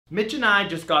Mitch and I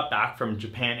just got back from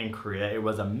Japan and Korea. It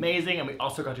was amazing, and we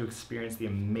also got to experience the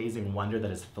amazing wonder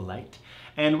that is flight.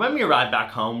 And when we arrived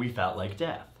back home, we felt like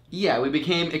death. Yeah, we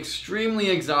became extremely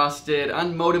exhausted,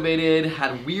 unmotivated,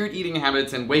 had weird eating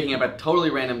habits, and waking up at totally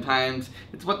random times.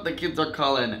 It's what the kids are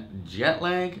calling jet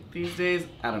lag these days.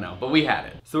 I don't know, but we had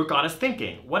it. So it got us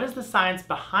thinking, what is the science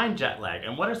behind jet lag,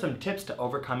 and what are some tips to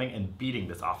overcoming and beating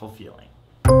this awful feeling?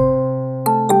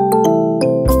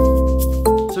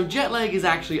 So jet lag is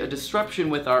actually a disruption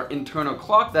with our internal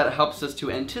clock that helps us to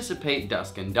anticipate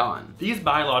dusk and dawn. These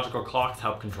biological clocks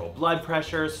help control blood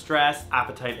pressure, stress,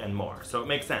 appetite, and more. So it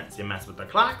makes sense. You mess with the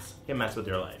clocks, you mess with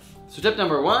your life. So tip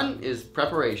number 1 is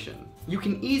preparation. You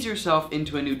can ease yourself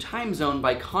into a new time zone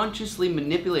by consciously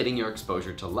manipulating your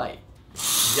exposure to light.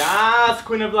 Yes,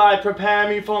 Queen of Light, prepare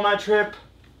me for my trip.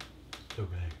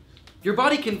 Your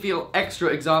body can feel extra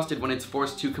exhausted when it's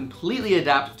forced to completely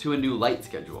adapt to a new light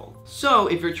schedule. So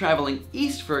if you're traveling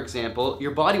east, for example, your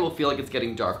body will feel like it's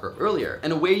getting darker earlier.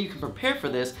 And a way you can prepare for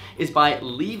this is by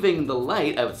leaving the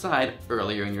light outside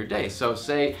earlier in your day. So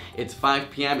say it's 5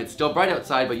 p.m., it's still bright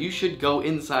outside, but you should go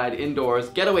inside, indoors,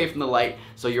 get away from the light,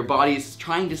 so your body's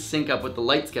trying to sync up with the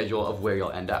light schedule of where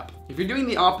you'll end up. If you're doing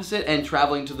the opposite and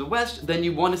traveling to the west, then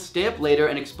you want to stay up later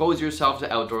and expose yourself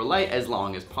to outdoor light as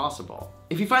long as possible.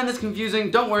 If you find this confusing,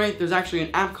 don't worry, there's actually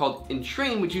an app called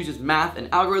Entrain which uses math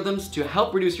and algorithms to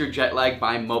help reduce your jet lag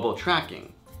by mobile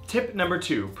tracking. Tip number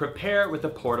 2, prepare with a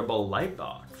portable light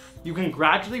box. You can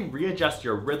gradually readjust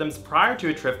your rhythms prior to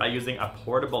a trip by using a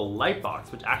portable light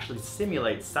box, which actually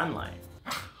simulates sunlight.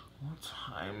 What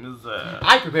time is it?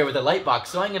 I prepare with a light box,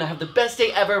 so I'm gonna have the best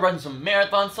day ever, run some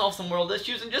marathons, solve some world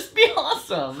issues, and just be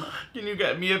awesome. Can you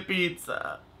get me a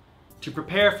pizza? To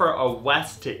prepare for a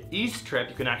west to east trip,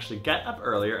 you can actually get up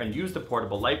earlier and use the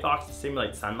portable light box to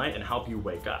simulate sunlight and help you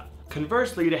wake up.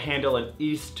 Conversely, to handle an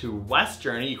east to west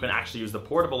journey, you can actually use the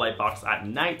portable light box at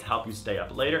night to help you stay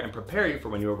up later and prepare you for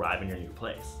when you arrive in your new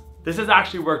place. This has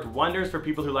actually worked wonders for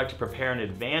people who like to prepare in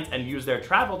advance and use their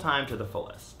travel time to the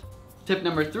fullest. Tip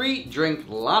number 3, drink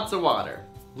lots of water.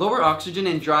 Lower oxygen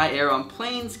and dry air on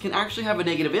planes can actually have a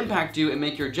negative impact to you and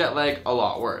make your jet lag a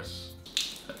lot worse.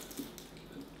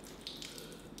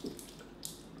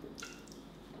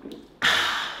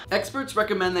 Experts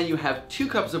recommend that you have 2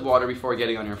 cups of water before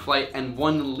getting on your flight and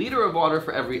 1 liter of water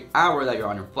for every hour that you're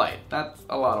on your flight. That's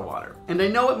a lot of water. And I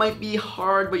know it might be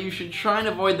hard, but you should try and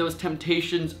avoid those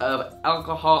temptations of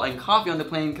alcohol and coffee on the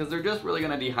plane because they're just really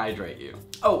gonna dehydrate you.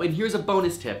 Oh, and here's a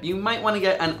bonus tip. You might want to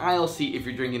get an aisle seat if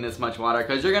you're drinking this much water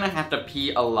because you're gonna have to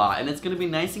pee a lot and it's gonna be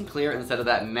nice and clear instead of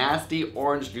that nasty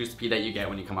orange juice pee that you get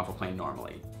when you come off a plane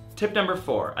normally. Tip number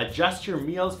 4, adjust your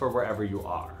meals for wherever you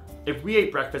are. If we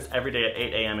ate breakfast every day at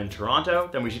 8 a.m. in Toronto,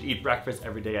 then we should eat breakfast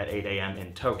every day at 8 a.m.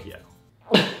 in Tokyo.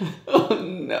 Oh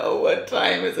no, what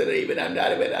time is it even? I'm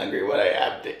not even hungry. What I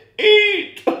have to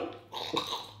eat?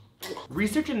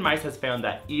 Research in mice has found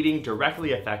that eating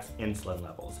directly affects insulin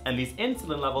levels, and these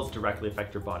insulin levels directly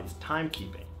affect your body's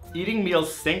timekeeping. Eating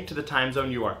meals synced to the time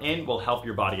zone you are in will help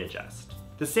your body adjust.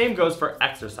 The same goes for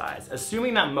exercise.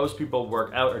 Assuming that most people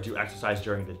work out or do exercise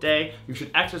during the day, you should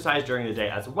exercise during the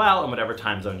day as well in whatever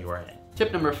time zone you are in.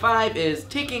 Tip number 5 is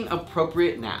taking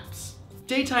appropriate naps.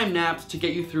 Daytime naps to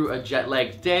get you through a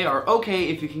jet-lagged day are okay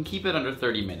if you can keep it under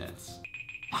 30 minutes.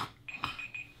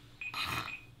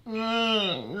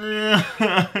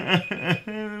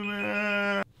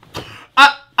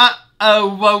 I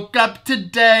woke up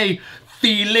today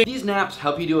feeling... These naps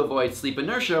help you to avoid sleep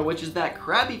inertia, which is that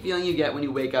crappy feeling you get when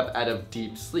you wake up out of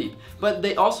deep sleep. But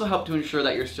they also help to ensure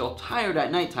that you're still tired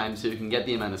at nighttime so you can get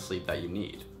the amount of sleep that you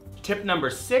need. Tip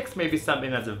number 6 may be something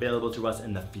that's available to us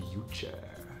in the future.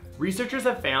 Researchers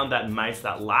have found that mice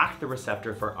that lack the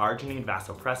receptor for arginine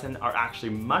vasopressin are actually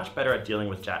much better at dealing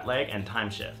with jet lag and time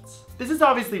shifts. This is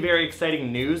obviously very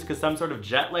exciting news because some sort of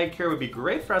jet lag cure would be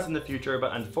great for us in the future,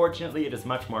 but unfortunately it is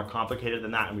much more complicated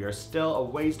than that and we are still a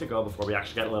ways to go before we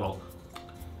actually get a little...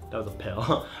 That was a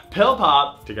pill. Pill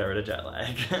pop to get rid of jet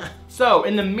lag. So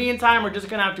in the meantime, we're just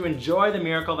gonna have to enjoy the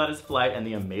miracle that is flight and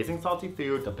the amazing salty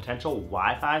food, the potential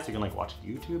Wi-Fi so you can like watch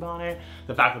YouTube on it,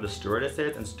 the fact that the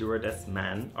stewardesses and stewardess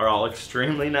men are all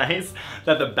extremely nice,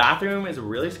 that the bathroom is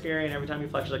really scary and every time you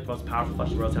flush like the most powerful flush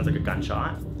in the world sounds like a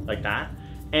gunshot, like that.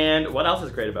 And what else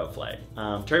is great about flight?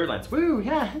 Turbulence, woo,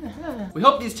 yeah. We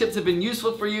hope these tips have been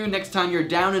useful for you next time you're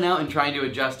down and out and trying to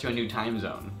adjust to a new time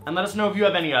zone. And let us know if you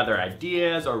have any other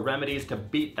ideas or remedies to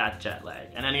beat that jet lag.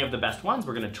 And any of the best ones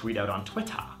we're gonna tweet out on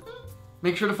Twitter.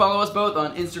 Make sure to follow us both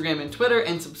on Instagram and Twitter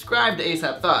and subscribe to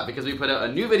ASAP Thought because we put out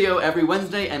a new video every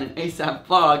Wednesday and an ASAP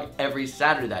vlog every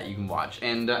Saturday that you can watch.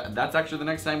 And that's actually the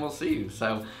next time we'll see you,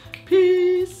 so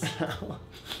peace!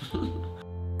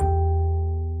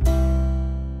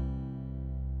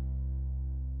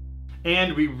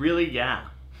 And we really, yeah.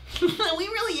 We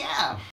really, yeah.